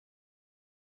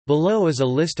Below is a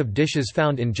list of dishes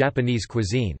found in Japanese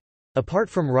cuisine. Apart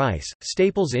from rice,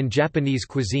 staples in Japanese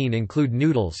cuisine include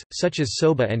noodles, such as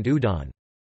soba and udon.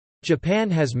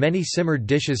 Japan has many simmered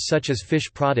dishes such as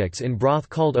fish products in broth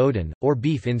called oden, or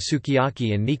beef in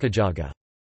sukiyaki and nikujaga.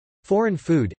 Foreign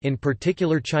food, in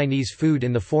particular Chinese food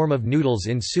in the form of noodles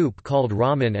in soup called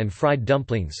ramen and fried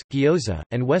dumplings, gyoza,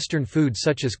 and Western food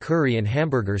such as curry and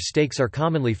hamburger steaks are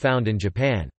commonly found in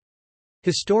Japan.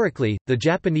 Historically, the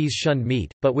Japanese shunned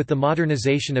meat, but with the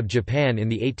modernization of Japan in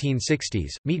the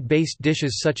 1860s, meat-based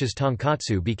dishes such as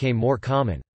tonkatsu became more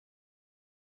common.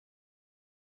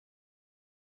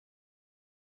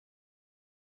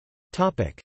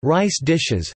 Rice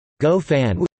dishes.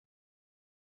 Go-fan.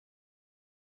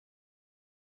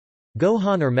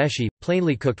 Gohan or meshi,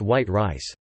 plainly cooked white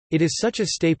rice. It is such a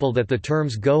staple that the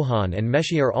terms gohan and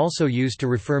meshi are also used to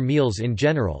refer meals in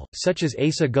general, such as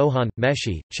asa gohan,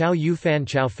 meshi,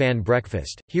 chow fan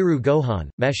breakfast, hiru gohan,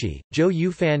 meshi,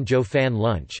 jo fan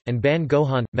lunch, and ban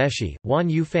gohan, meshi,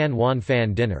 wan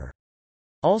fan dinner.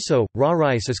 Also, raw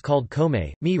rice is called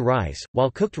kome, mi rice, while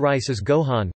cooked rice is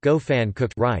gohan, go-fan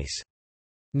cooked rice.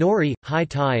 Nori,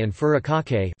 hai-tai and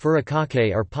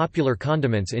furikake are popular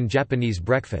condiments in Japanese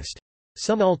breakfast.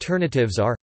 Some alternatives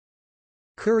are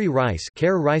curry rice,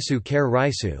 kare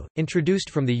raisu, introduced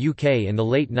from the UK in the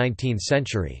late 19th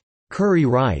century. Curry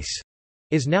rice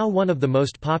is now one of the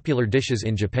most popular dishes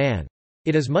in Japan.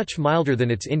 It is much milder than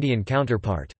its Indian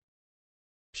counterpart.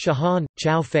 Shahan,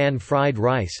 chow fan fried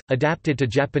rice, adapted to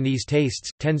Japanese tastes,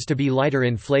 tends to be lighter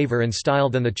in flavor and style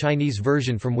than the Chinese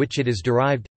version from which it is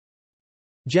derived.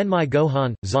 Genmai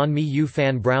gohan, zanmi yu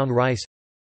fan brown rice.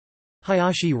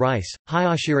 Hayashi rice,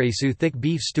 hayashiresu thick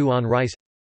beef stew on rice.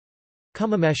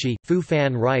 Kamameshi, fu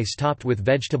fan rice topped with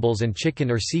vegetables and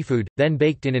chicken or seafood, then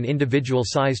baked in an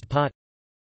individual-sized pot.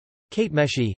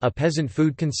 Katemeshi, a peasant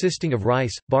food consisting of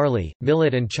rice, barley,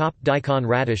 millet and chopped daikon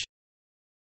radish.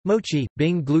 Mochi,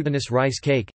 Bing glutinous rice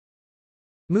cake.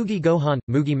 Mugi gohan,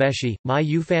 mugi meshi,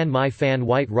 my fan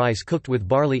white rice cooked with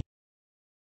barley.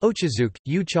 Ochazuke,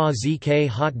 yu cha zk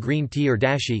hot green tea or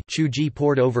dashi chuji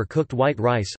poured over cooked white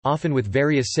rice, often with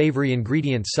various savory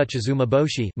ingredients such as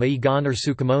umeboshi maigan or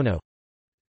tsukemono.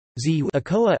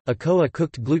 Akoa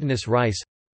cooked glutinous rice.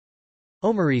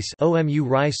 Omurise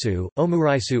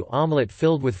omuraisu omelette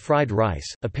filled with fried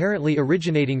rice, apparently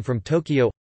originating from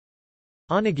Tokyo.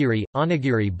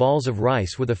 Onigiri balls of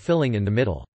rice with a filling in the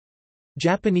middle.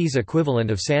 Japanese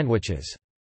equivalent of sandwiches.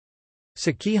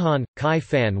 Sekihan, kai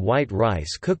fan white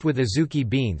rice cooked with azuki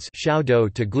beans shao-do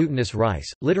to glutinous rice,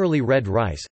 literally red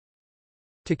rice.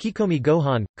 Takikomi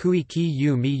gohan, kui ki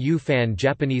yu mi yu fan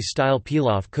Japanese-style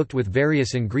pilaf cooked with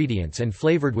various ingredients and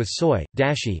flavored with soy,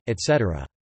 dashi, etc.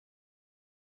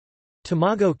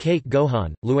 Tamago cake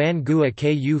gohan, luan gua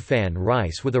ku fan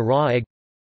rice with a raw egg.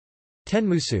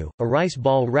 Tenmusu, a rice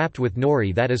ball wrapped with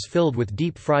nori that is filled with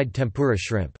deep-fried tempura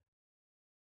shrimp.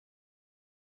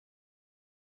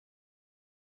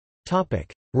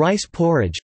 Rice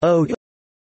porridge.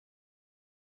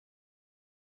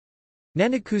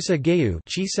 Nanakusa geyu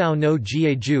chisao no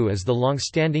jieju is the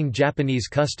long-standing Japanese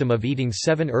custom of eating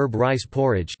 7-herb rice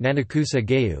porridge nanakusa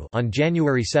geyu on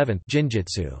January 7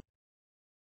 Jinjitsu.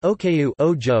 Okayu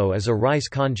ojo is a rice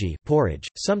congee porridge,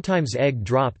 sometimes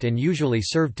egg-dropped and usually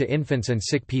served to infants and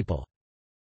sick people.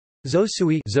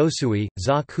 Zosui,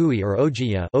 zakui or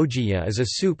ojiya is a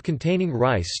soup containing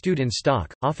rice stewed in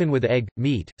stock, often with egg,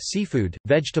 meat, seafood,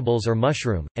 vegetables or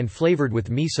mushroom, and flavored with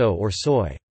miso or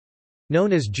soy.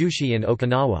 Known as jushi in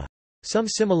Okinawa. Some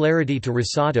similarity to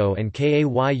risotto and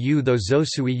kayu, though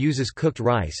zosui uses cooked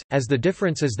rice, as the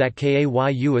difference is that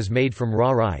kayu is made from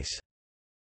raw rice.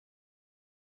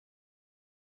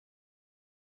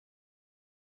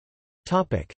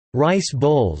 Rice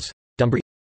bowls.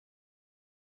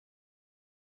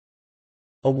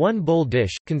 A one-bowl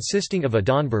dish, consisting of a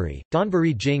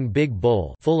donburi jing big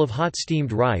bowl full of hot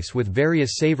steamed rice with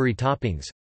various savory toppings.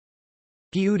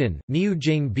 Gyudon, niu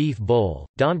jing beef bowl,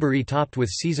 donburi topped with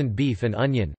seasoned beef and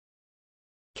onion.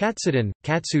 Katsudon,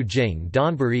 katsu jing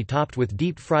donburi topped with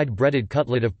deep-fried breaded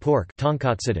cutlet of pork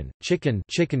tonkatsudan,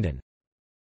 chickendon.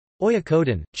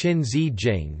 Oyakodon, chin zi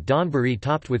jing donburi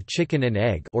topped with chicken and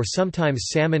egg or sometimes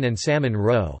salmon and salmon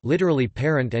roe, literally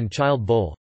parent and child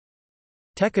bowl.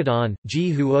 Tekadon,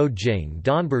 ji huo jing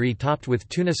donburi topped with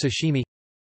tuna sashimi.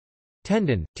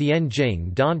 Tendon, tien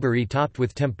jing donburi topped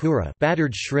with tempura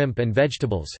battered shrimp and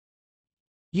vegetables.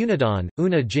 Unadon,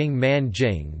 una jing man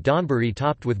jing donburi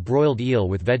topped with broiled eel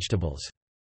with vegetables.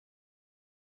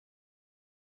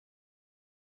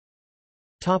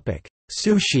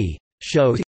 Sushi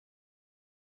show.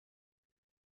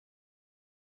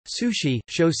 Sushi,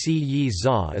 shoshi yi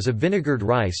za, is a vinegared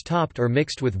rice topped or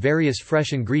mixed with various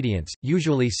fresh ingredients,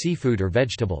 usually seafood or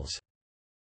vegetables.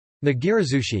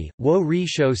 Nigirizushi, wo ri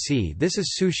shoshi, this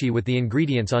is sushi with the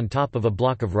ingredients on top of a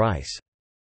block of rice.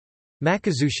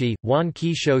 Makizushi, wan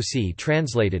ki shoshi,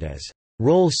 translated as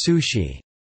roll sushi.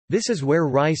 This is where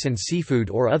rice and seafood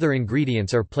or other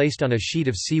ingredients are placed on a sheet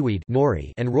of seaweed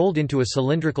nori and rolled into a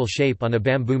cylindrical shape on a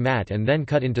bamboo mat and then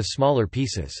cut into smaller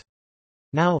pieces.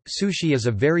 Now, sushi is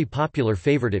a very popular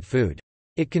favorite food.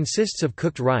 It consists of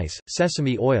cooked rice,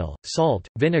 sesame oil, salt,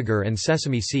 vinegar and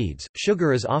sesame seeds.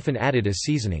 Sugar is often added as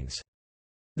seasonings.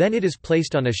 Then it is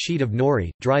placed on a sheet of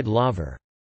nori, dried laver.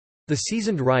 The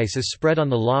seasoned rice is spread on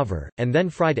the laver, and then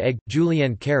fried egg,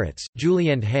 julienne carrots,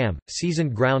 julienne ham,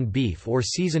 seasoned ground beef or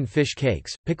seasoned fish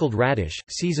cakes, pickled radish,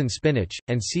 seasoned spinach,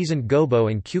 and seasoned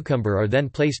gobo and cucumber are then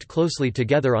placed closely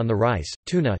together on the rice,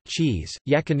 tuna, cheese,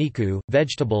 yakiniku,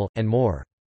 vegetable, and more.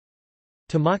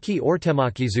 Tamaki or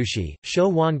temakizushi, sho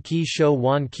wan ki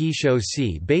sho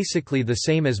si, basically the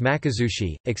same as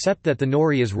makizushi, except that the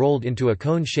nori is rolled into a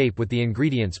cone shape with the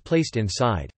ingredients placed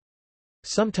inside.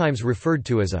 Sometimes referred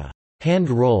to as a hand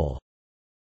roll.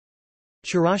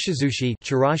 Chirashizushi,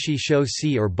 chirashi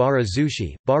shoshi or bara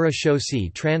zushi, bara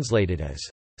shoshi, translated as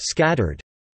scattered.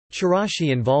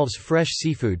 Chirashi involves fresh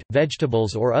seafood,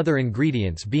 vegetables or other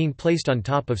ingredients being placed on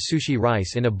top of sushi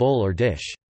rice in a bowl or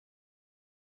dish.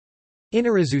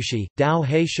 Inarizushi, dao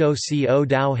hei shoshi o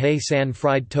dao hei san,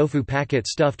 fried tofu packet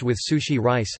stuffed with sushi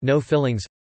rice, no fillings.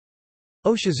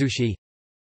 Oshizushi,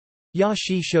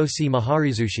 yashi shoshi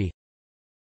maharizushi,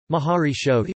 mahari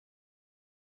sho.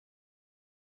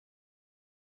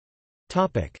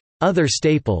 Other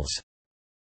staples.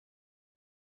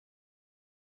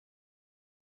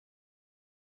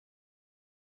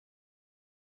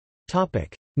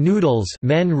 Noodles,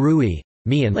 imen-rui,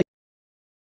 mian.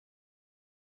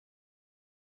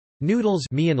 Noodles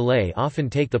often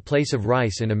take the place of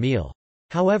rice in a meal.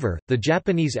 However, the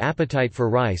Japanese appetite for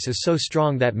rice is so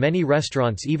strong that many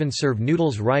restaurants even serve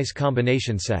noodles-rice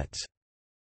combination sets.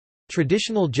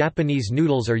 Traditional Japanese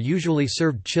noodles are usually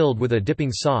served chilled with a dipping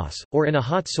sauce, or in a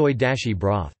hot soy dashi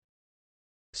broth.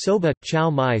 Soba, chow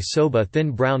mai soba,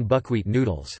 thin brown buckwheat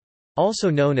noodles. Also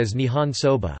known as Nihon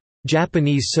soba,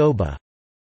 Japanese soba.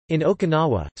 In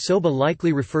Okinawa, soba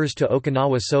likely refers to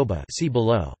Okinawa soba, see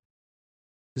below.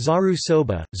 Zaru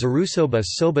soba, zarusoba,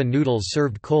 soba noodles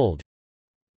served cold.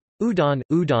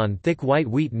 Udon, thick white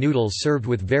wheat noodles served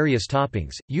with various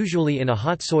toppings, usually in a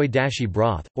hot soy dashi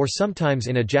broth, or sometimes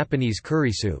in a Japanese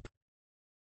curry soup.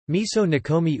 Miso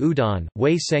nikomi udon,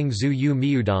 wei seng zu yu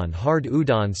miudon, hard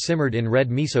udon simmered in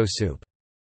red miso soup.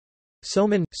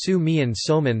 Somen, su mian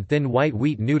somen, thin white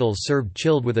wheat noodles served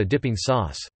chilled with a dipping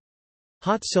sauce.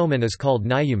 Hot somen is called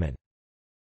niyumen.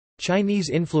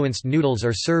 Chinese-influenced noodles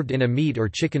are served in a meat or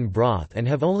chicken broth and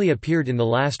have only appeared in the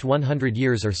last 100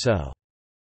 years or so.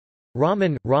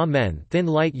 Ramen, thin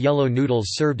light yellow noodles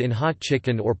served in hot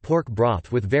chicken or pork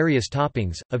broth with various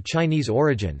toppings. Of Chinese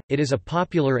origin, it is a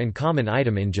popular and common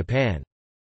item in Japan.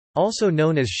 Also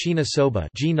known as shina soba,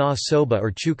 jina soba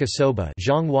or chuka soba,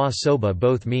 zhonghua soba,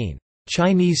 both mean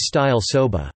Chinese-style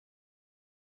soba.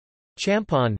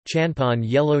 Chanpan,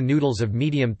 yellow noodles of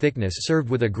medium thickness served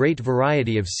with a great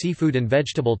variety of seafood and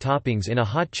vegetable toppings in a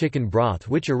hot chicken broth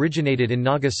which originated in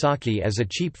Nagasaki as a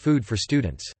cheap food for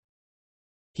students.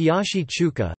 Hiyashi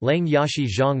chuka, lang yashi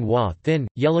zhonghua, thin,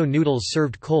 yellow noodles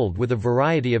served cold with a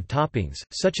variety of toppings,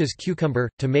 such as cucumber,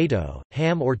 tomato,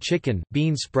 ham or chicken,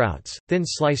 bean sprouts, thin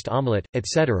sliced omelette,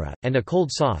 etc., and a cold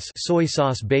sauce, soy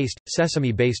sauce-based,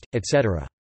 sesame-based, etc.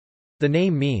 The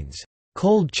name means,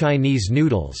 cold Chinese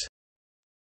noodles.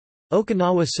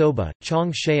 Okinawa soba,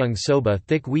 chong sheung soba,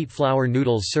 thick wheat flour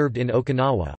noodles served in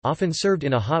Okinawa, often served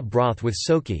in a hot broth with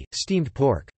soki, steamed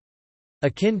pork.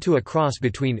 Akin to a cross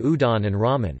between udon and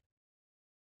ramen.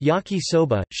 Yaki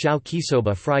soba, shao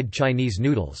kisoba, fried Chinese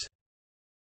noodles.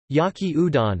 Yaki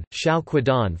udon, shao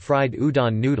kwadon, fried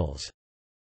udon noodles.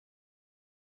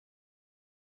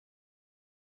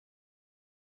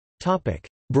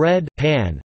 Bread,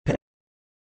 pan.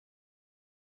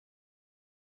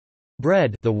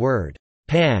 Bread, the word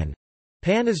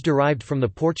pan is derived from the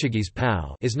Portuguese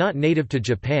pão, is not native to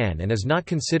Japan and is not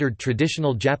considered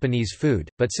traditional Japanese food,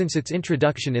 but since its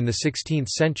introduction in the 16th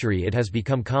century it has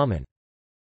become common.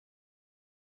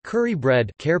 Curry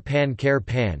bread, kare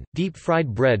pan,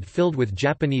 deep-fried bread filled with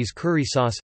Japanese curry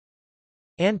sauce.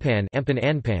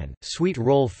 Anpan, sweet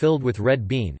roll filled with red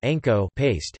bean anko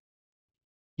paste.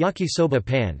 Yakisoba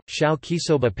pan, shao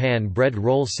kisoba pan, bread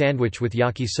roll sandwich with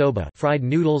yakisoba, fried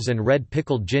noodles and red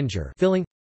pickled ginger filling.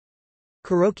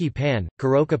 Karaoke pan,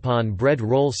 karokapan bread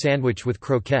roll sandwich with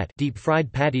croquette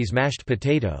deep-fried patties mashed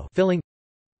potato filling.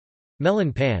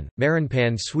 Melon pan,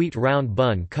 marinpan sweet round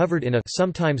bun covered in a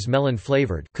sometimes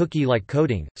melon-flavored cookie-like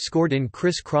coating, scored in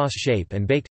criss-cross shape and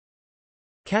baked.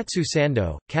 Katsu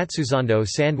sando, katsuzando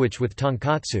sandwich with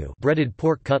tonkatsu breaded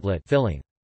pork cutlet filling.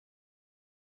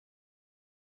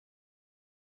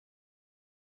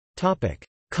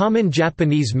 Common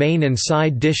Japanese main and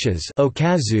side dishes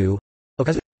okazu.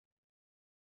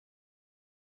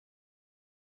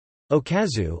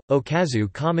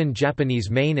 Okazu common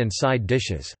Japanese main and side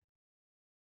dishes.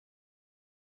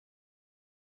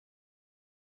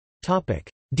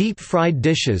 Deep fried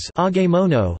dishes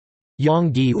iagemono,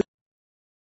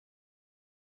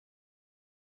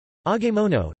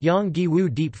 yang-gi-woo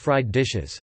deep fried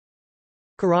dishes.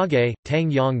 Karaage, tang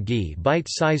yang-gi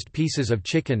bite-sized pieces of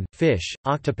chicken, fish,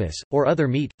 octopus, or other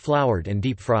meat, floured and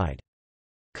deep-fried.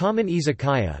 Common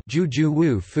izakaya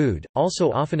ju-ju-woo food,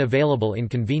 also often available in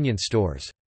convenience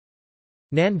stores.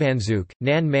 Nanbanzuk,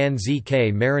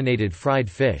 nan-man-zk marinated fried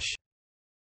fish.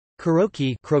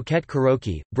 Karoki croquette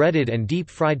karoki, breaded and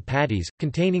deep-fried patties,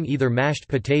 containing either mashed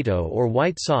potato or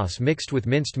white sauce mixed with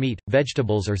minced meat,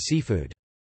 vegetables or seafood.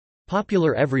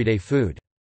 Popular everyday food.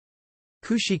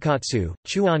 Kushikatsu,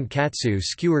 chuan katsu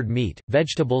skewered meat,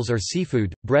 vegetables or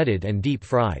seafood, breaded and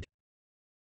deep-fried.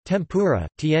 Tempura,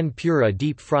 tien pura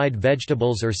deep-fried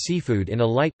vegetables or seafood in a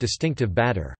light, distinctive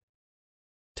batter.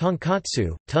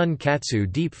 Tonkatsu, tun katsu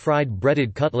deep-fried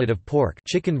breaded cutlet of pork,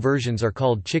 chicken versions are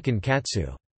called chicken katsu.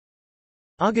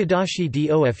 Agadashi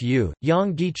dofu,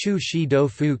 yang gi chu shi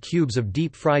tofu cubes of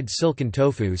deep-fried silken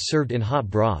tofu served in hot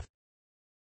broth.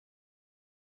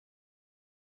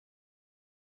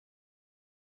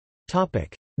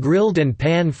 Grilled and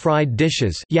pan-fried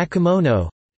dishes iagemono,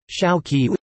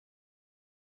 shaoqi.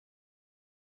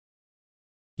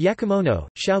 Iagemono,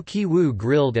 shaoqi-wu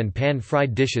grilled and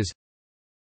pan-fried dishes.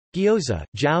 Gyoza,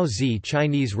 jiaozi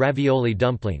Chinese ravioli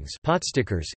dumplings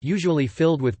potstickers, usually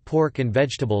filled with pork and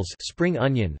vegetables spring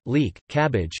onion, leek,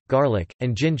 cabbage, garlic,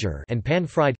 and ginger and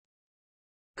pan-fried.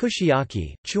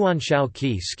 Kushiyaki, chuan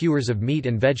shaoqi skewers of meat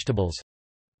and vegetables.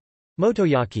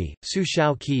 Motoyaki, su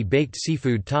shaoqi baked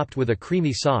seafood topped with a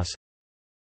creamy sauce.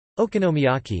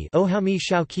 Okonomiyaki ohami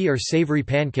shaoqi are savory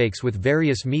pancakes with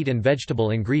various meat and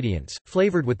vegetable ingredients,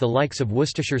 flavored with the likes of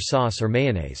Worcestershire sauce or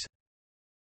mayonnaise.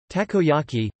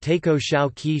 Takoyaki, tako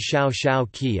shaoqi shao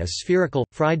shaoqi a spherical,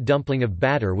 fried dumpling of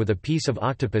batter with a piece of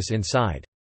octopus inside.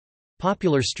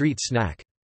 Popular street snack.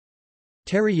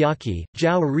 Teriyaki,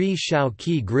 jiao-ri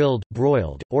shaoqi grilled,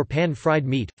 broiled, or pan-fried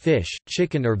meat, fish,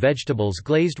 chicken or vegetables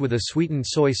glazed with a sweetened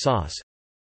soy sauce.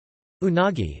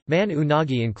 Unagi, man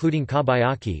unagi including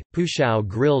kabayaki, pushao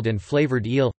grilled and flavored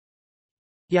eel.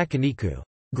 Yakiniku,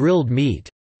 grilled meat.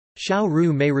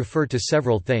 Shao-ru may refer to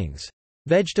several things.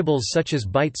 Vegetables such as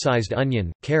bite-sized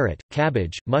onion, carrot,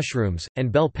 cabbage, mushrooms,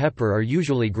 and bell pepper are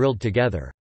usually grilled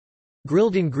together.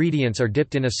 Grilled ingredients are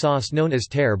dipped in a sauce known as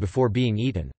tare before being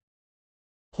eaten.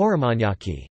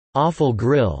 Horamanyaki, offal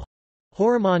grill.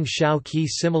 Horaman shaoqi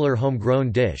similar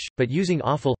homegrown dish, but using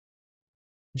offal.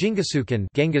 Jingisukan,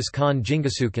 Genghis Khan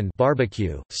jingisukan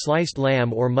barbecue, sliced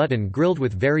lamb or mutton grilled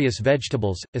with various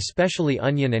vegetables, especially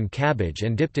onion and cabbage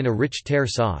and dipped in a rich tare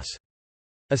sauce.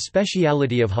 A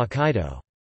speciality of Hokkaido.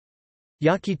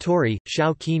 Yakitori,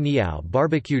 shaoqi niao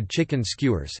barbecued chicken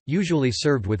skewers, usually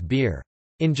served with beer.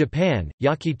 In Japan,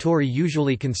 yakitori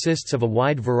usually consists of a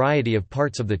wide variety of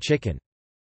parts of the chicken.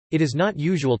 It is not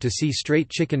usual to see straight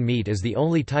chicken meat as the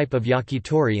only type of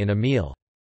yakitori in a meal.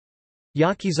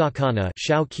 Yakizakana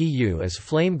shaoqi-yu is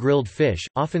flame-grilled fish,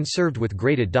 often served with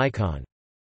grated daikon.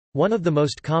 One of the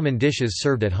most common dishes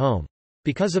served at home.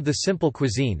 Because of the simple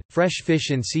cuisine, fresh fish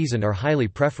in season are highly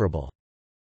preferable.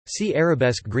 See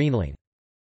arabesque greenling.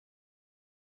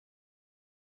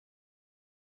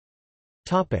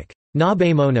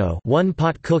 Nabemono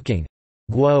one-pot cooking.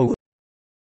 Guo.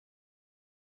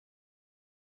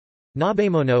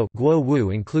 Nabemono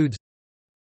guo includes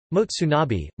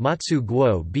motsunabe, matsu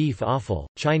guo beef offal,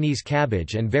 Chinese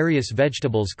cabbage and various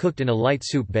vegetables cooked in a light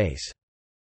soup base.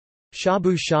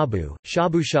 Shabu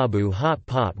shabu hot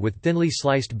pot with thinly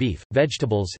sliced beef,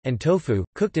 vegetables, and tofu,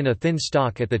 cooked in a thin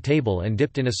stock at the table and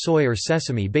dipped in a soy or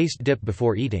sesame-based dip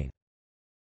before eating.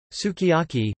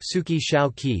 Sukiyaki, suki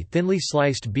shaoqi thinly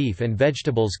sliced beef and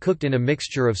vegetables cooked in a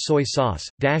mixture of soy sauce,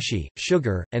 dashi,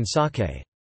 sugar, and sake.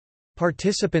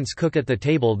 Participants cook at the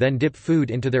table then dip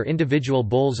food into their individual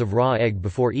bowls of raw egg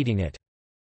before eating it.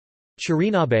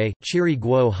 Chirinabe, chiri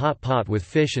guo hot pot with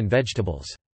fish and vegetables.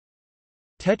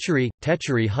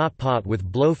 Techuri hot pot with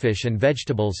blowfish and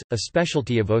vegetables, a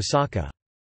specialty of Osaka.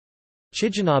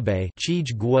 Chijinabe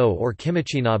chij guo or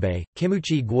kimchi-nabe,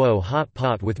 kimuchi guo hot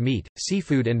pot with meat,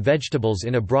 seafood and vegetables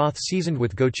in a broth seasoned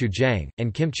with gochujang,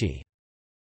 and kimchi.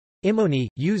 Imoni,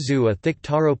 yuzu a thick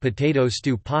taro potato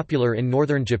stew popular in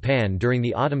northern Japan during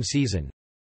the autumn season.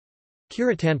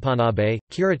 Kiratanpanabe,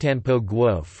 kiratanpo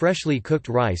guo freshly cooked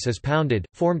rice is pounded,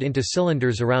 formed into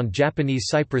cylinders around Japanese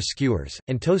cypress skewers,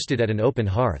 and toasted at an open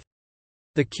hearth.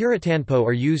 The kiratanpo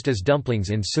are used as dumplings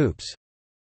in soups.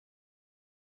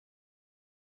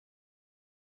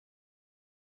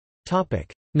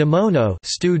 Nimono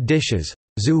stewed dishes.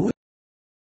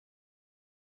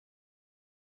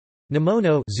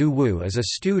 Nimono is a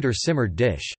stewed or simmered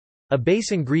dish. A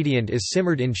base ingredient is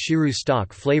simmered in shiru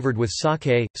stock flavored with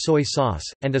sake, soy sauce,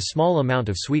 and a small amount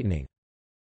of sweetening.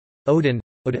 Oden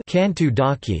kantu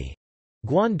daki,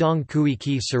 guandong kui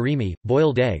ki surimi,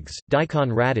 boiled eggs,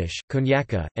 daikon radish,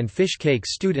 konnyaku, and fish cake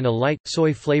stewed in a light,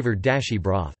 soy-flavored dashi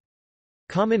broth.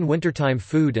 Common wintertime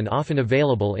food and often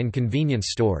available in convenience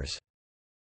stores.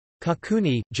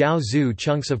 Kakuni, jiaozu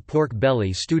chunks of pork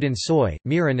belly stewed in soy,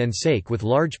 mirin and sake with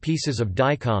large pieces of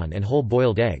daikon and whole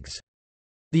boiled eggs.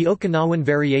 The Okinawan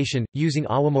variation, using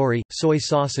awamori, soy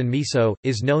sauce and miso,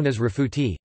 is known as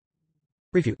rifuti.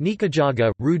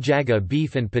 Nikajaga, rujaga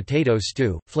beef and potato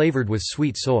stew, flavored with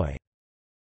sweet soy.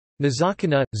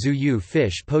 Nizakana, zuyu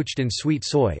fish poached in sweet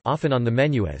soy, often on the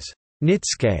menu as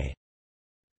nitsuke.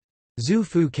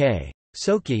 Zu-fu-ke.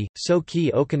 Soki,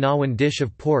 soki Okinawan dish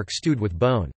of pork stewed with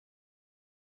bone.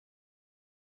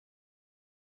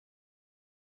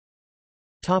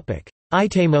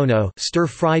 Itamemono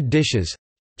stir-fried dishes.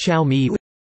 Chow mi.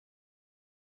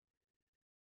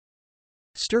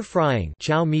 Stir-frying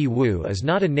is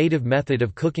not a native method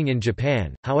of cooking in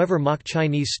Japan, however mock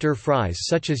Chinese stir-fries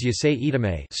such as yasei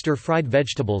itame stir-fried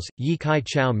vegetables, yi kai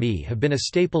chow mi have been a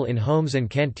staple in homes and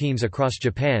canteens across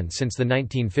Japan since the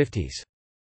 1950s.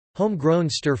 Homegrown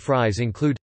stir-fries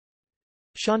include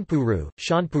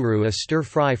Shanpuru a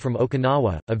stir-fry from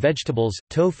Okinawa, of vegetables,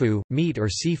 tofu, meat or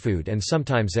seafood and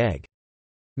sometimes egg.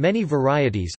 Many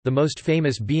varieties, the most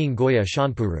famous being Goya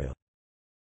Shanpuru.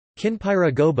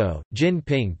 Kinpira gobo, jin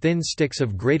ping thin sticks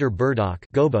of greater burdock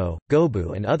gobo,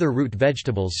 gobu and other root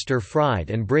vegetables stir-fried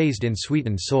and braised in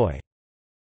sweetened soy.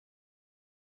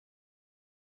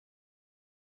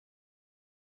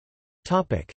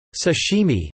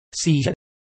 Sashimi.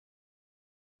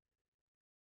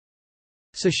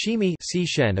 Sashimi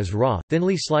is raw,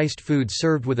 thinly sliced food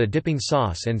served with a dipping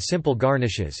sauce and simple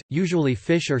garnishes, usually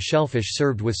fish or shellfish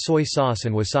served with soy sauce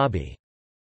and wasabi.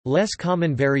 Less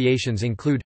common variations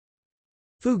include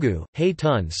fugu,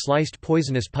 hei-tun sliced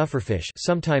poisonous pufferfish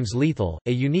sometimes lethal,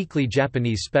 a uniquely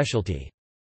Japanese specialty.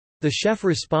 The chef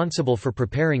responsible for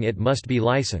preparing it must be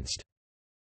licensed.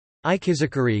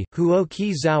 Ikizukuri, huo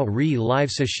ki zao ri live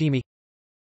sashimi.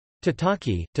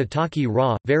 Tataki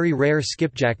raw, very rare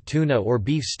skipjack tuna or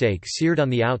beef steak seared on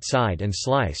the outside and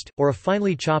sliced, or a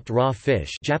finely chopped raw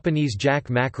fish Japanese jack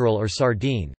mackerel or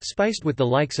sardine, spiced with the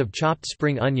likes of chopped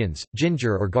spring onions,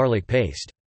 ginger or garlic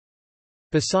paste.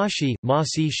 Basashi,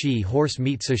 ma-si-shi horse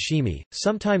meat sashimi,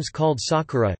 sometimes called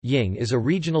sakura, ying is a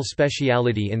regional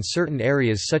speciality in certain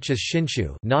areas such as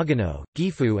Shinshu, Nagano,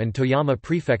 Gifu and Toyama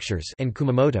prefectures and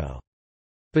Kumamoto.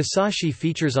 Basashi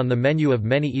features on the menu of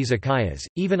many izakayas,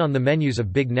 even on the menus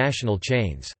of big national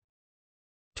chains.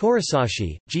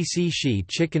 Torisashi, gc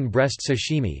chicken breast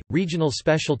sashimi, regional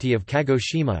specialty of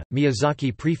Kagoshima,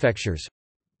 Miyazaki prefectures.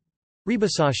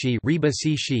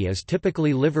 Ribasashi is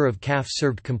typically liver of calf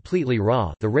served completely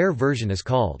raw, the rare version is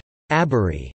called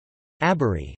aburi.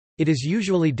 It is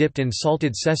usually dipped in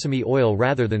salted sesame oil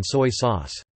rather than soy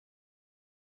sauce.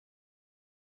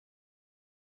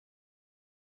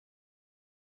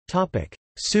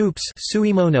 Soups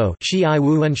suimono,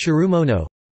 shiiwu and shirumono.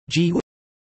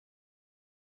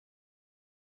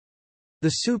 The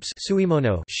soups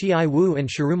suimono, shiiwu and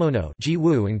shirumono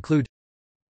include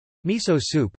miso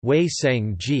soup, wei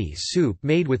seng ji soup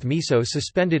made with miso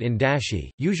suspended in dashi,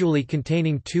 usually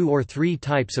containing 2 or 3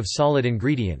 types of solid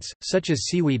ingredients, such as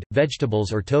seaweed,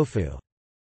 vegetables or tofu.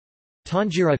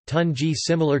 Tanjira – tunji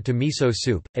similar to miso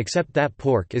soup, except that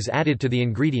pork is added to the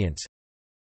ingredients.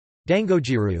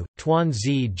 Dangojiru – tuan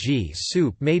zi ji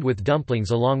soup made with dumplings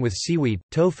along with seaweed,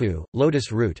 tofu,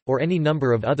 lotus root, or any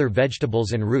number of other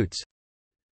vegetables and roots.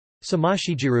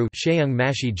 Samashijiru – sheung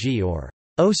mashi ji or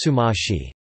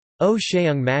osumashi.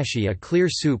 Sheung mashi a clear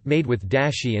soup made with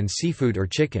dashi and seafood or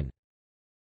chicken.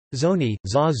 Zoni,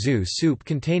 za-zu soup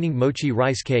containing mochi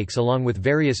rice cakes along with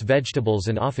various vegetables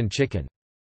and often chicken.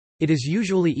 It is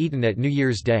usually eaten at New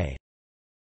Year's Day.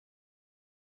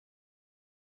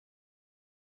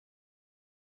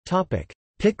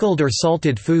 Pickled or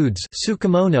salted foods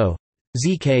tsukemono,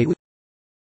 zk.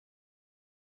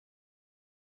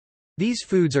 These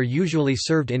foods are usually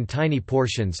served in tiny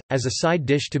portions, as a side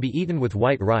dish to be eaten with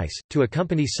white rice, to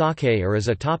accompany sake or as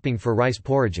a topping for rice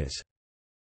porridges.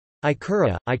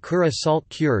 Ikura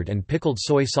salt-cured and pickled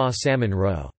soy sauce salmon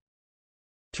roe.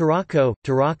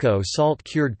 Tarako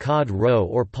salt-cured cod roe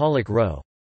or pollock roe.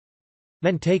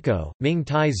 Mentako, Ming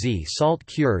Tai Zi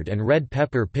salt-cured and red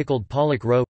pepper pickled pollock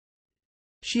roe.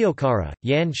 Shiokara,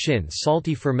 yan shin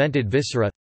salty fermented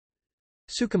viscera.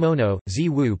 Tsukemono,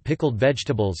 zi-wu pickled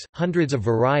vegetables, hundreds of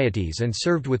varieties and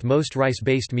served with most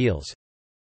rice-based meals.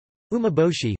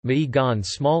 Umeboshi, mai-gan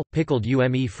small, pickled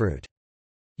ume fruit.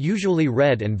 Usually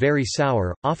red and very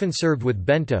sour, often served with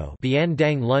bento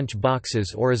biandang lunch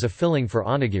boxes or as a filling for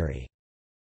onigiri.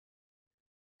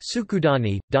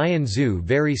 Tsukudani, dianzu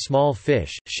very small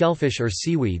fish, shellfish or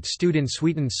seaweed stewed in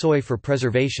sweetened soy for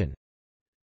preservation.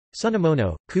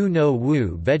 Tsunamono, ku no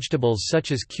wu vegetables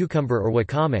such as cucumber or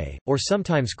wakame, or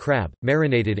sometimes crab,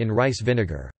 marinated in rice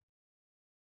vinegar.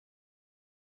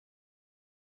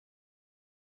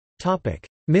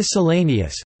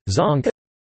 Miscellaneous. Zonk.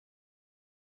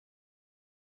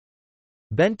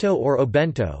 Bento or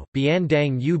obento,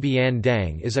 biandang u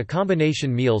biandang is a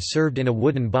combination meal served in a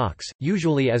wooden box,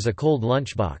 usually as a cold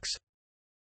lunchbox.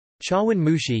 Chawan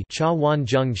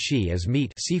mushi is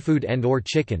meat, seafood and/or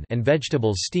chicken, and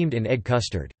vegetables steamed in egg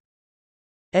custard.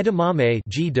 Edamame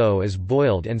jido is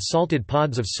boiled and salted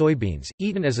pods of soybeans,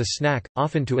 eaten as a snack,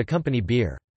 often to accompany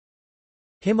beer.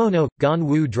 Himono,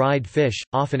 ganwu dried fish,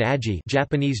 often aji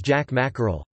Japanese jack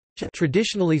mackerel,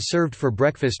 traditionally served for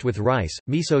breakfast with rice,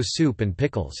 miso soup and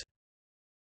pickles.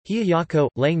 Hiyayako,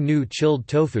 lang nu chilled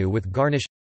tofu with garnish.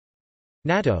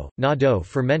 Nado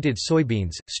fermented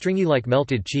soybeans, stringy like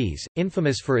melted cheese,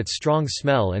 infamous for its strong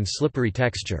smell and slippery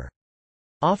texture.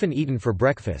 Often eaten for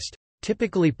breakfast.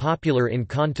 Typically popular in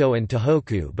Kanto and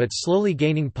Tohoku but slowly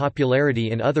gaining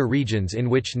popularity in other regions in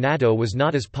which natto was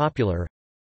not as popular.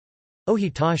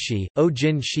 Ohitashi,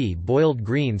 o-jin-shi boiled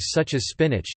greens such as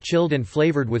spinach, chilled and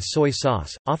flavored with soy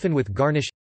sauce, often with garnish.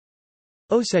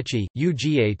 Osechi,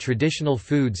 uga traditional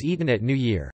foods eaten at New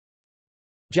Year.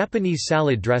 Japanese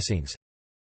salad dressings.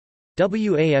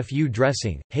 Wafu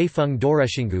dressing, heifeng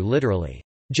doreshingu literally,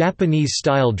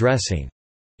 Japanese-style dressing,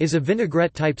 is a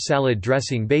vinaigrette-type salad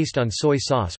dressing based on soy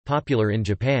sauce, popular in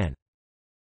Japan.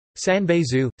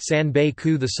 Sanbeizu,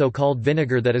 sanbei-ku the so-called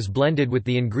vinegar that is blended with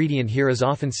the ingredient here is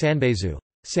often sanbeizu,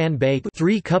 sanbei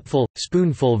 3-cupful,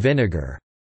 spoonful vinegar,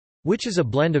 which is a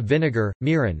blend of vinegar,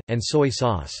 mirin, and soy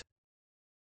sauce.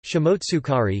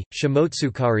 Shimotsukari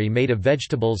made of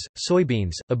vegetables,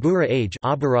 soybeans, abura-age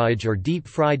or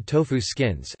deep-fried tofu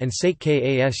skins and sake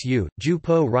kasu,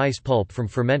 jupo rice pulp from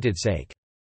fermented sake.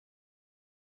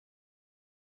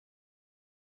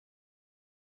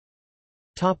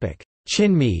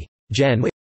 Chinmi, genwei.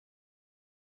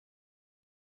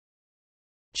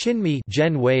 Chinmi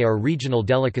genwei are regional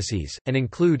delicacies, and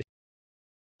include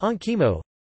Ankimo,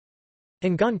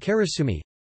 Engan karasumi,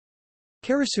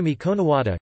 Karasumi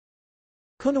konawada,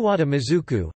 Konawada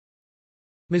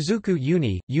Mizuku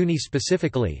uni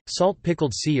specifically,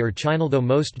 salt-pickled sea or chinal. Though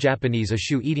most Japanese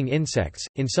eschew eating insects,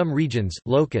 in some regions,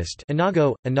 locust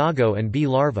inago and bee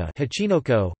larvae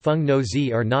hachinoko, fung no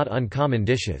zi are not uncommon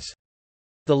dishes.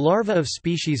 The larvae of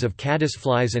species of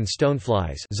caddisflies and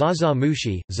stoneflies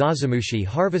zazamushi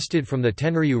harvested from the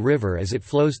Tenryu River as it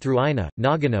flows through Ina,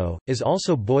 Nagano, is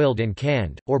also boiled and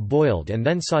canned, or boiled and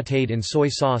then sautéed in soy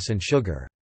sauce and sugar.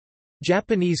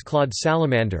 Japanese clawed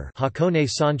salamander Hakone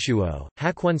sanchuo,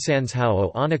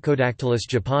 Hakuensanshao Onychodactylus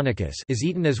japonicus is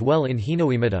eaten as well in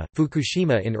Hinoimata,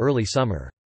 Fukushima in early summer.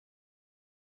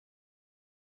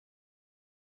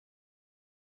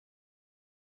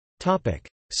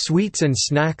 Sweets and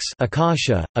snacks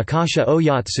akasha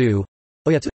oyatsu.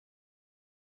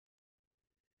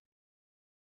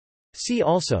 See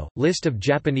also, List of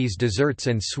Japanese desserts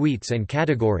and sweets and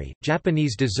category,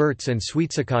 Japanese desserts and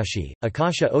sweets.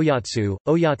 Akasha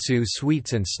oyatsu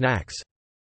sweets and snacks.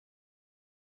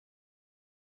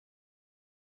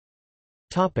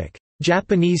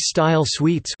 Japanese-style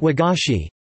sweets wagashi.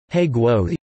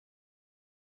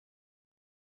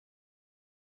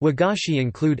 Wagashi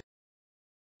include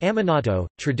Aminato,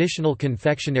 traditional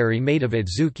confectionery made of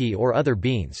adzuki or other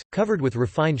beans, covered with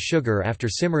refined sugar after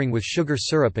simmering with sugar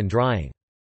syrup and drying.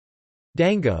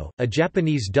 Dango, a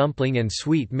Japanese dumpling and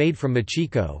sweet made from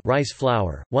machiko rice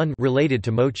flour, one related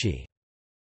to mochi.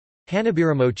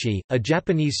 Hanabiramochi, a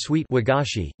Japanese sweet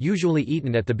wagashi, usually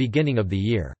eaten at the beginning of the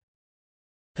year.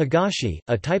 Hagashi,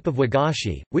 a type of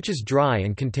wagashi, which is dry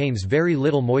and contains very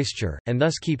little moisture, and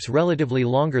thus keeps relatively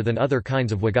longer than other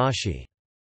kinds of wagashi.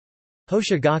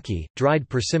 Hoshigaki, dried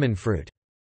persimmon fruit.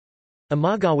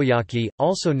 Imagawayaki,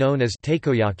 also known as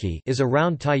takoyaki, is a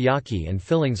round taiyaki and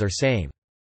fillings are same.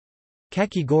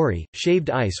 Kakigori, shaved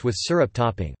ice with syrup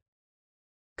topping.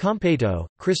 Kampeito,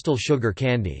 crystal sugar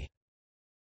candy.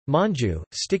 Manju,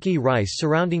 sticky rice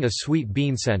surrounding a sweet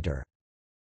bean center.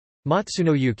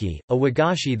 Matsunoyuki, a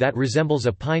wagashi that resembles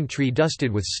a pine tree dusted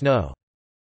with snow.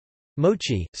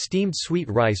 Mochi, steamed sweet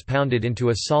rice pounded into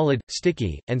a solid,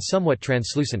 sticky, and somewhat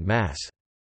translucent mass.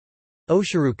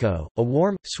 Oshiruko, a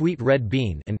warm, sweet red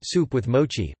bean and soup with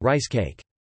mochi, rice cake.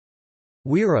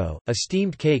 Wiro, a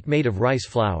steamed cake made of rice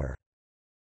flour.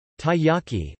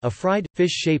 Taiyaki, a fried,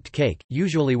 fish-shaped cake,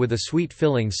 usually with a sweet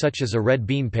filling such as a red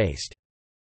bean paste.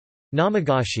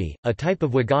 Namagashi, a type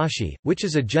of wagashi, which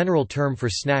is a general term for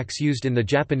snacks used in the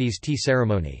Japanese tea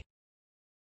ceremony.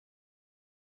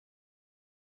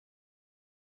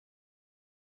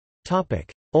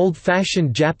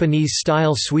 Old-fashioned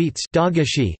Japanese-style sweets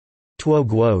dagashi,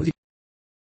 tuoguo.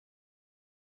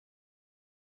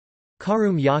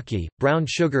 Karum yaki, brown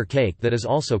sugar cake that is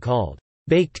also called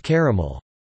baked caramel.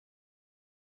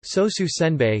 Sosu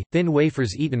senbei, thin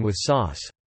wafers eaten with sauce.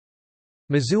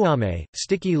 Mizuame,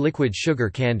 sticky liquid sugar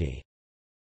candy.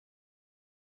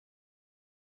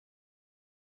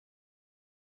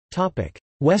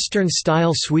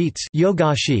 Western-style sweets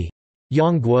yogashi,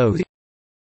 yongguo.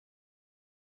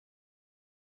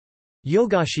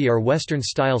 Yogashi are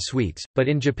Western-style sweets, but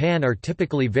in Japan are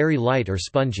typically very light or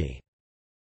spongy.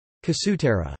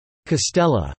 Kasutera,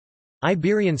 Castella,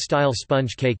 Iberian-style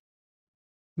sponge cake.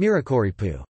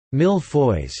 Mirakoripu, mille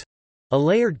feuilles, a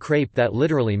layered crepe that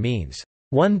literally means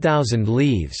 1,000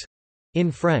 leaves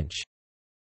in French.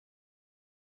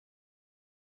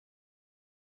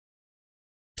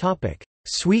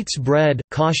 Sweets bread,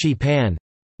 kashi pan,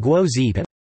 guozi.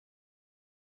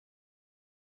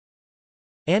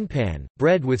 Anpan,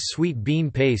 bread with sweet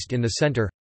bean paste in the center.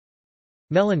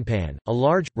 Melonpan, a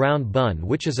large, round bun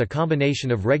which is a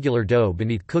combination of regular dough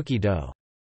beneath cookie dough.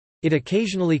 It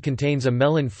occasionally contains a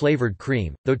melon-flavored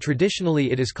cream, though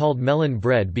traditionally it is called melon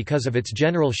bread because of its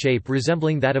general shape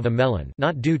resembling that of a melon,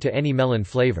 not due to any melon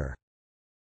flavor.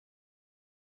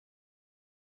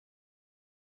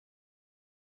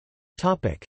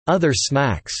 Other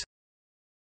snacks.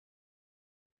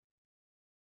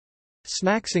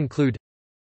 Snacks include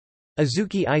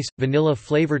azuki ice –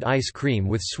 vanilla-flavored ice cream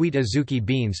with sweet azuki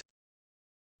beans.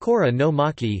 Kora no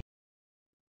maki.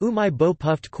 Umai bo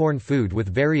puffed corn food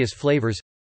with various flavors.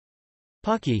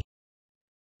 Pocky.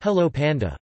 Hello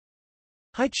Panda.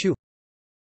 Haichu.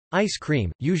 Ice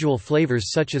cream, usual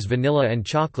flavors such as vanilla and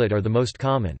chocolate are the most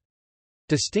common.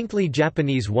 Distinctly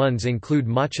Japanese ones include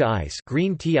matcha ice,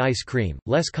 green tea ice cream.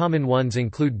 Less common ones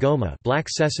include goma, black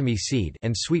sesame seed,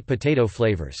 and sweet potato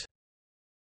flavors.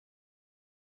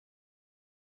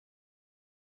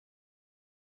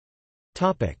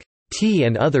 Topic: Tea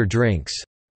and other drinks.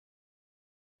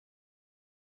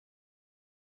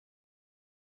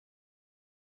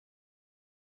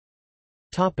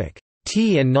 Topic: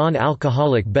 Tea and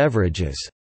non-alcoholic beverages.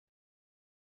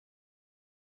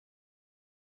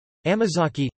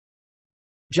 Amazaki.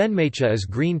 Genmaicha is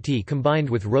green tea combined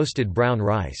with roasted brown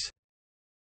rice.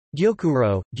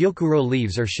 Gyokuro. Gyokuro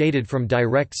leaves are shaded from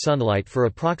direct sunlight for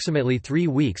approximately 3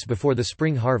 weeks before the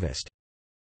spring harvest.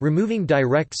 Removing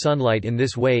direct sunlight in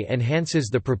this way enhances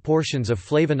the proportions of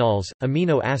flavonols,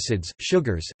 amino acids,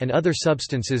 sugars, and other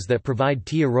substances that provide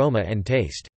tea aroma and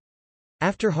taste.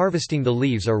 After harvesting, the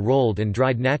leaves are rolled and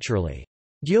dried naturally.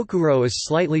 Gyokuro is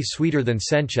slightly sweeter than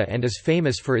sencha and is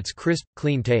famous for its crisp,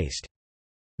 clean taste.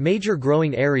 Major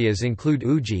growing areas include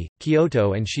Uji,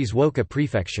 Kyoto and Shizuoka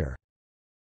Prefecture.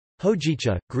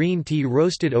 Hojicha, green tea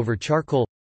roasted over charcoal.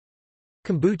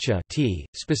 Kombucha tea,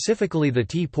 specifically the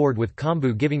tea poured with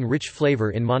kombu giving rich flavor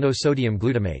in monosodium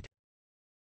glutamate.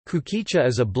 Kukicha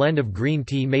is a blend of green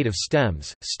tea made of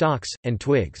stems, stalks, and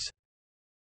twigs.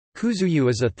 Kuzuyu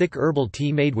is a thick herbal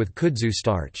tea made with kudzu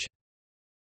starch.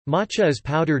 Matcha is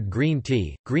powdered green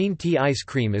tea. Green tea ice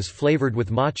cream is flavored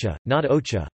with matcha, not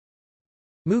ocha.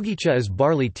 Mugicha is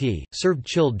barley tea, served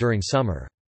chilled during summer.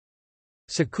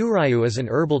 Sakurayu is an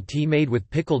herbal tea made with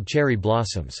pickled cherry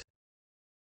blossoms.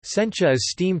 Sencha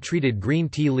is steam-treated green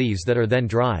tea leaves that are then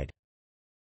dried.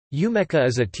 Umeka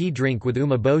is a tea drink with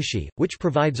umeboshi, which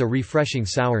provides a refreshing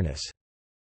sourness.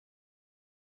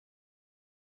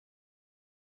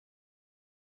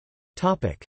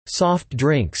 Soft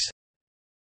drinks.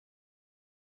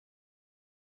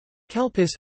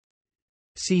 Kelpis,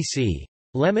 cc.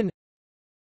 Lemon,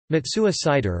 Matsuo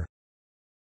cider,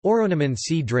 Oronaman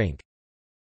sea drink,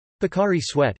 Pocari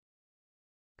sweat,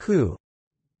 Ku,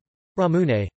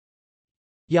 Ramune,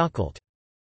 Yakult.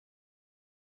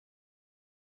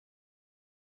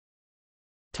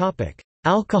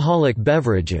 Alcoholic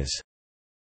beverages.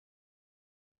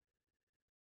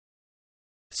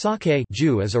 Sake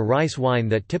is a rice wine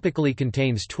that typically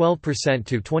contains 12%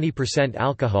 to 20%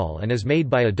 alcohol and is made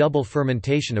by a double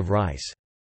fermentation of rice.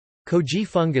 Koji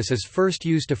fungus is first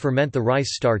used to ferment the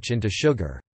rice starch into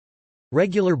sugar.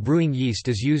 Regular brewing yeast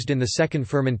is used in the second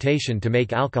fermentation to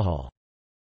make alcohol.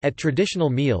 At traditional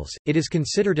meals, it is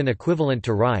considered an equivalent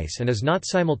to rice and is not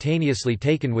simultaneously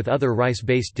taken with other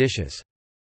rice-based dishes.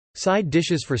 Side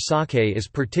dishes for sake is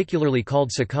particularly called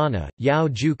sakana, yao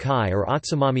ju kai or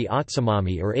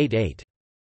atsumami or 8-8.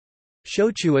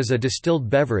 Shochu is a distilled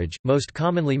beverage, most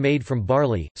commonly made from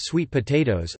barley, sweet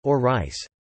potatoes, or rice.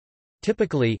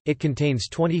 Typically, it contains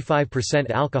 25%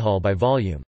 alcohol by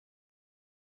volume.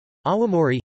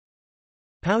 Awamori,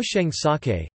 Paosheng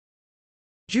sake,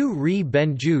 Ju ri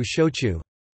benju shochu,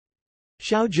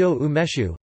 Shaojo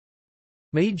umeshu,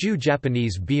 Meiju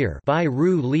Japanese beer.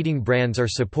 By-ru leading brands are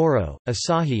Sapporo,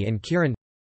 Asahi and Kirin.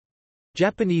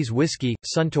 Japanese whiskey,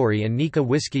 Suntory and Nikka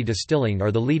Whiskey Distilling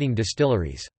are the leading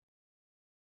distilleries.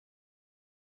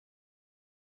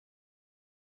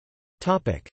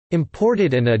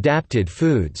 Imported and adapted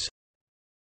foods.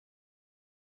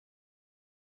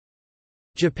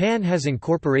 Japan has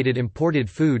incorporated imported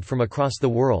food from across the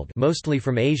world, mostly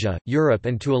from Asia, Europe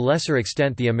and to a lesser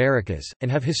extent the Americas, and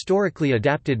have historically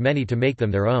adapted many to make them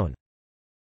their own.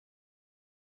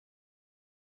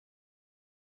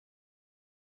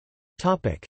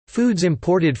 Foods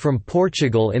imported from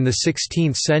Portugal in the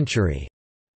 16th century.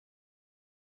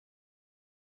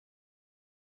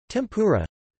 Tempura,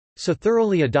 so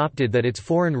thoroughly adopted that its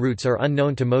foreign roots are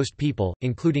unknown to most people,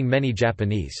 including many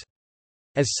Japanese.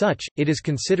 As such, it is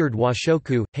considered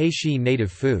washoku, heishi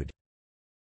native food.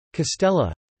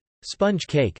 Castella, sponge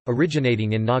cake,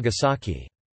 originating in Nagasaki.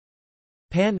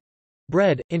 Pan,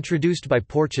 bread, introduced by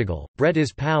Portugal. Bread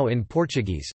is pão in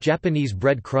Portuguese. Japanese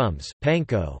bread crumbs,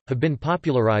 panko, have been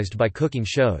popularized by cooking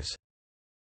shows.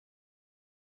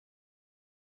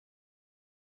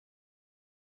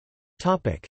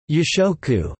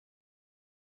 Yoshoku.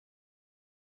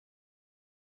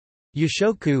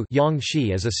 Yoshoku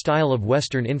yongshi is a style of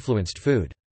Western-influenced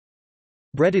food.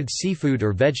 Breaded seafood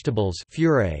or vegetables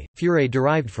furei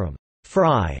derived from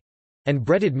fry, and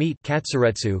breaded meat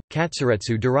katsuretsu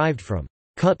derived from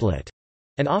cutlet,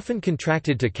 and often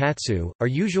contracted to katsu, are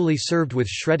usually served with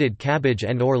shredded cabbage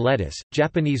and/or lettuce,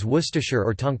 Japanese Worcestershire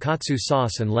or tonkatsu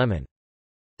sauce and lemon.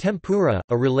 Tempura,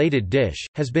 a related dish,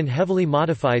 has been heavily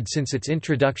modified since its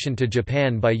introduction to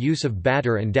Japan by use of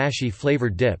batter and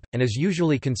dashi-flavored dip, and is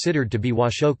usually considered to be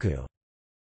washoku.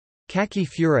 Kaki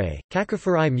furei,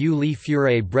 kakafurei mu-li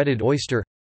furei breaded oyster.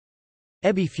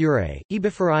 Ebi furei,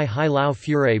 ibifurei hai-lao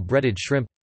furei breaded shrimp.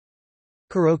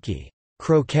 Karoki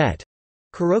croquette,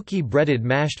 karoki breaded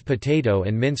mashed potato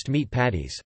and minced meat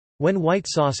patties. When white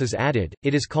sauce is added,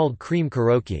 it is called cream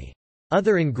karoki.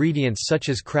 Other ingredients such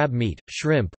as crab meat,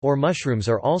 shrimp, or mushrooms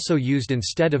are also used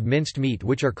instead of minced meat,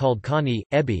 which are called kani,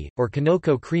 ebi, or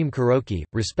kanoko cream karoki,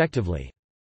 respectively.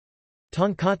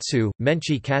 Tonkatsu,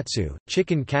 menchi katsu,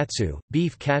 chicken katsu,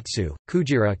 beef katsu,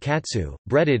 kujira katsu,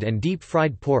 breaded and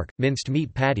deep-fried pork, minced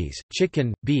meat patties,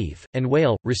 chicken, beef, and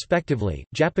whale, respectively.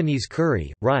 Japanese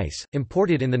curry, rice,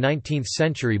 imported in the 19th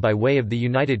century by way of the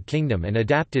United Kingdom and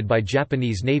adapted by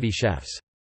Japanese Navy chefs.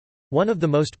 One of the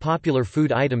most popular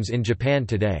food items in Japan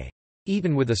today.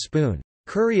 Eaten with a spoon.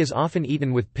 Curry is often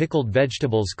eaten with pickled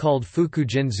vegetables called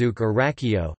fukujinzuke or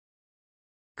rakio.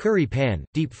 Curry pan,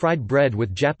 deep-fried bread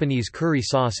with Japanese curry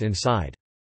sauce inside.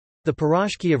 The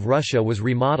pierogi of Russia was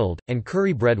remodeled, and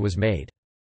curry bread was made.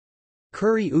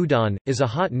 Curry udon, is a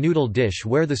hot noodle dish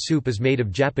where the soup is made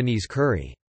of Japanese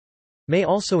curry. May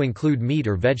also include meat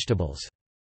or vegetables.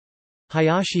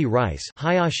 Hayashi rice,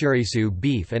 hayashirisu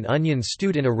beef and onions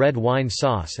stewed in a red wine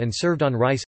sauce and served on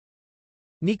rice.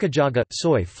 Nikajaga,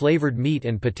 soy-flavored meat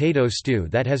and potato stew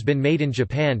that has been made in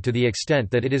Japan to the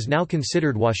extent that it is now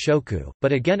considered washoku,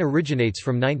 but again originates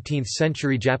from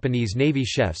 19th-century Japanese Navy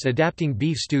chefs adapting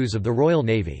beef stews of the Royal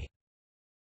Navy.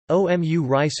 Omu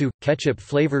raisu,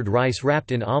 ketchup-flavored rice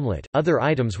wrapped in omelette. Other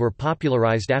items were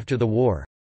popularized after the war.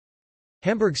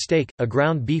 Hamburg steak, a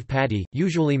ground beef patty,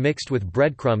 usually mixed with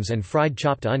breadcrumbs and fried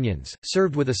chopped onions,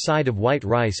 served with a side of white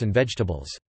rice and vegetables.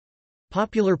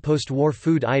 Popular post-war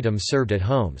food items served at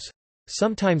homes.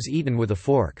 Sometimes eaten with a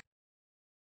fork.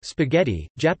 Spaghetti,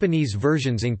 Japanese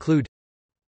versions include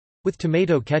with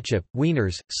tomato ketchup,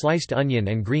 wieners, sliced onion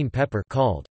and green pepper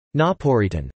called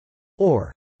Napolitan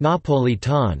or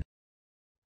Napolitan.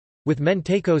 With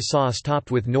Menteco sauce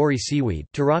topped with nori seaweed,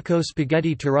 Tarako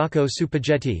spaghetti Tarako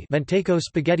supaghetti Menteco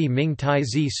spaghetti Ming Tai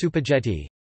Zi supaghetti.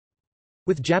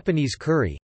 With Japanese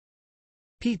curry.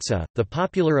 Pizza. The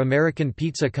popular American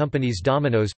pizza companies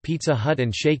Domino's, Pizza Hut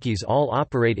and Shakey's all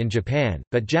operate in Japan,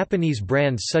 but Japanese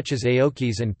brands such as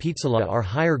Aoki's and Pizzala are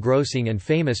higher grossing and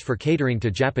famous for catering to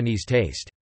Japanese taste.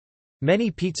 Many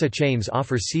pizza chains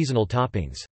offer seasonal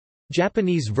toppings.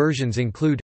 Japanese versions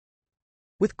include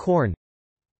with corn,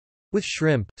 with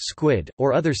shrimp, squid,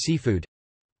 or other seafood,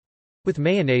 with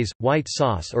mayonnaise, white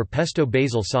sauce or pesto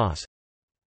basil sauce,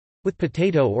 with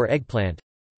potato or eggplant,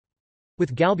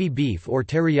 with galbi beef or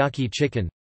teriyaki chicken,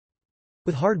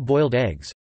 with hard-boiled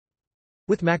eggs,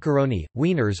 with macaroni,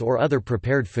 wieners or other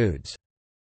prepared foods.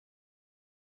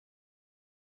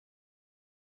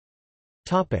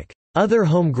 Other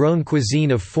homegrown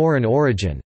cuisine of foreign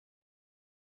origin.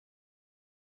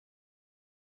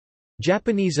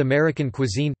 Japanese American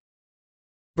cuisine.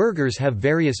 Burgers have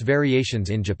various variations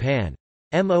in Japan.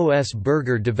 MOS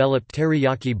Burger developed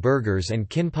teriyaki burgers and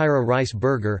kinpira rice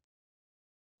burger.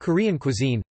 Korean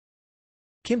cuisine.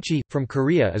 Kimchi, from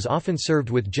Korea, is often served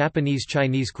with Japanese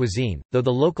Chinese cuisine, though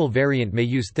the local variant may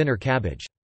use thinner cabbage.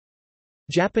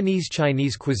 Japanese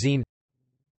Chinese cuisine.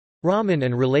 Ramen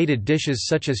and related dishes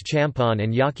such as champon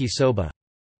and yaki soba.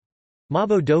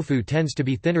 Mabo tofu tends to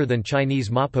be thinner than Chinese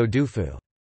mapo tofu.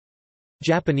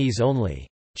 Japanese-only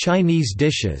Chinese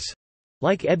dishes,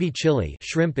 like ebi chili,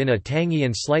 shrimp in a tangy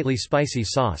and slightly spicy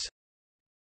sauce.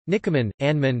 Nikkeman,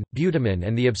 anman, butaman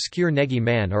and the obscure negi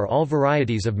man are all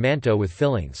varieties of manto with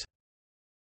fillings.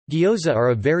 Gyoza are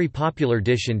a very popular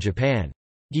dish in Japan.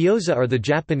 Gyoza are the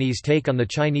Japanese take on the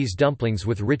Chinese dumplings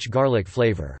with rich garlic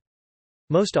flavor.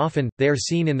 Most often, they are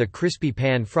seen in the crispy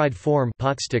pan-fried form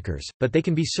pot stickers, but they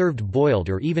can be served boiled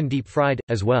or even deep-fried,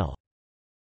 as well.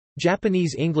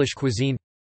 Japanese English cuisine.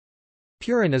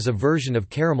 Purin is a version of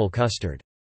caramel custard.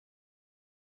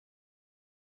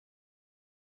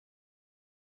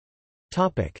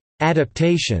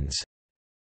 Adaptations.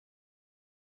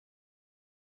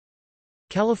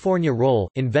 California roll,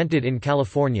 invented in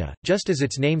California, just as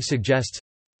its name suggests.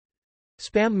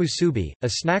 Spam musubi, a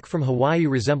snack from Hawaii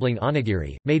resembling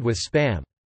onigiri, made with spam.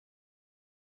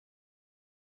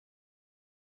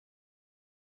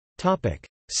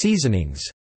 Seasonings.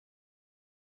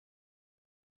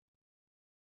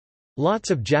 Lots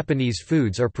of Japanese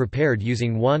foods are prepared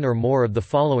using one or more of the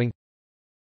following.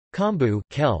 Kombu,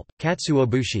 kelp,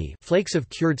 katsuobushi, flakes of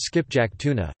cured skipjack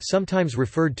tuna, sometimes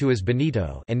referred to as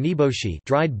bonito, and niboshi,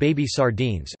 dried baby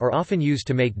sardines, are often used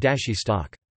to make dashi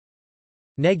stock.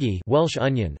 Negi, Welsh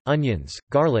onion, onions,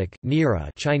 garlic, nira,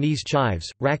 Chinese chives,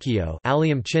 rakio,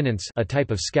 allium chinense, a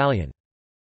type of scallion.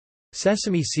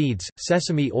 Sesame seeds,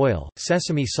 sesame oil,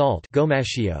 sesame salt,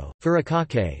 gomashio,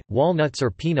 furikake, walnuts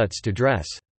or peanuts to dress.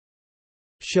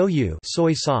 Shoyu,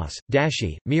 soy sauce,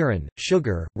 dashi, mirin,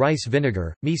 sugar, rice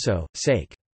vinegar, miso,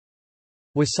 sake.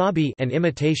 Wasabi, an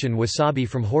imitation wasabi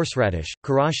from horseradish,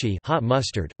 karashi, hot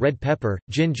mustard, red pepper,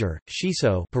 ginger,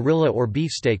 shiso, perilla or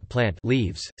beefsteak plant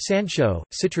leaves, sansho,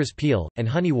 citrus peel, and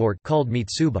honeywort called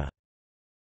mitsuba.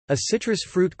 A citrus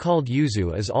fruit called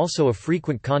yuzu is also a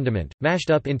frequent condiment,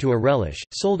 mashed up into a relish,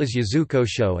 sold as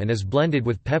yuzukosho and is blended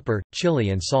with pepper,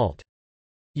 chili and salt.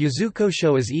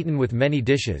 Yuzukosho is eaten with many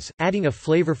dishes, adding a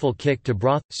flavorful kick to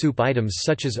broth, soup items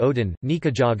such as oden,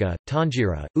 nikajaga,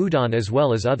 tanjira, udon as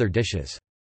well as other dishes.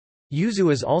 Yuzu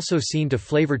is also seen to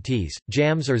flavor teas,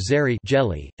 jams or zeri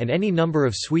jelly, and any number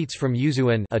of sweets from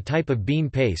yuzuan, a type of bean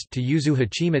paste, to yuzu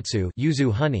hachimitsu yuzu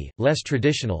honey. Less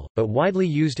traditional, but widely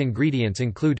used ingredients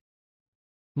include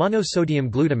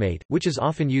monosodium glutamate, which is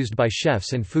often used by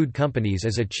chefs and food companies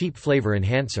as a cheap flavor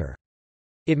enhancer.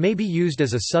 It may be used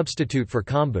as a substitute for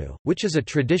kombu, which is a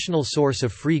traditional source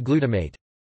of free glutamate.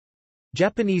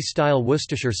 Japanese-style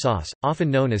Worcestershire sauce,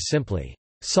 often known as simply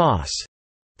sauce,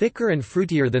 thicker and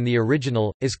fruitier than the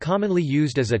original, is commonly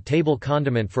used as a table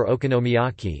condiment for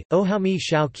okonomiyaki, ohami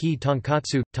shao-ki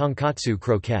tonkatsu, tonkatsu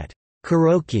croquette,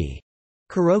 karoki,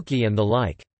 and the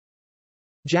like.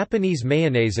 Japanese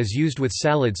mayonnaise is used with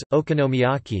salads,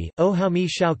 okonomiyaki, ohami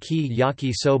shao-ki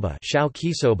yaki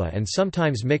soba, and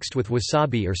sometimes mixed with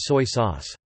wasabi or soy sauce.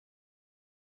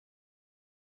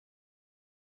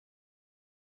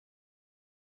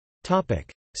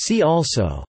 See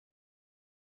also: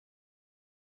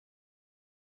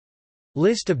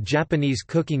 List of Japanese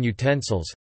cooking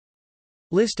utensils,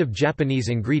 List of Japanese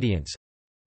ingredients,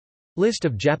 List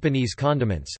of Japanese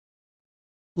condiments,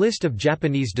 List of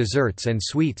Japanese desserts and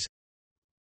sweets,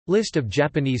 List of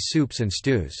Japanese soups and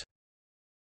stews.